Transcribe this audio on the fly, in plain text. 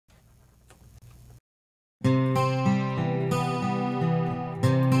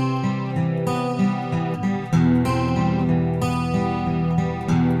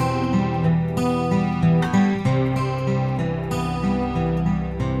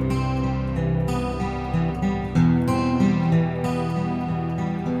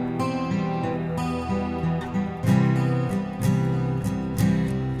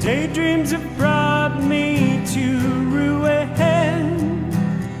daydreams have brought me to ruin.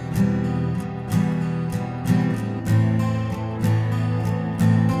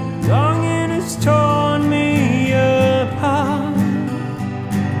 Longing has torn me apart.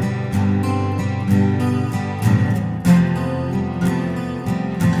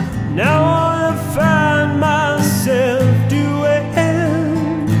 Now I find myself doing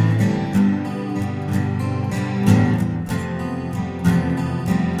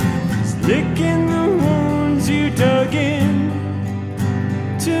licking the wounds you dug in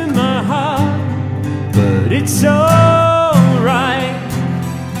to my heart. But it's alright,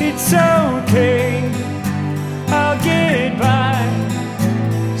 it's okay, I'll get by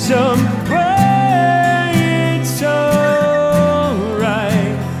some way. It's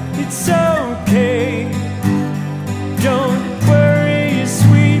alright, it's okay, don't worry,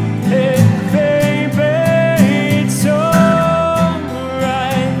 sweet head baby. It's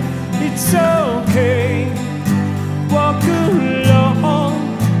alright, it's okay, walk along,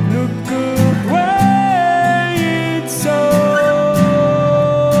 look away. It's alright.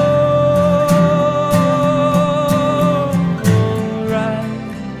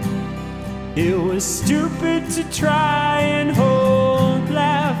 It was stupid to try and hold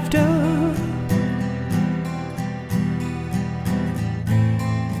laughter.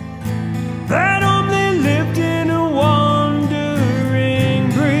 That only lived in a wandering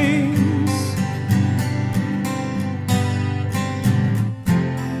breeze.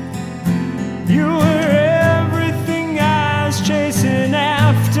 You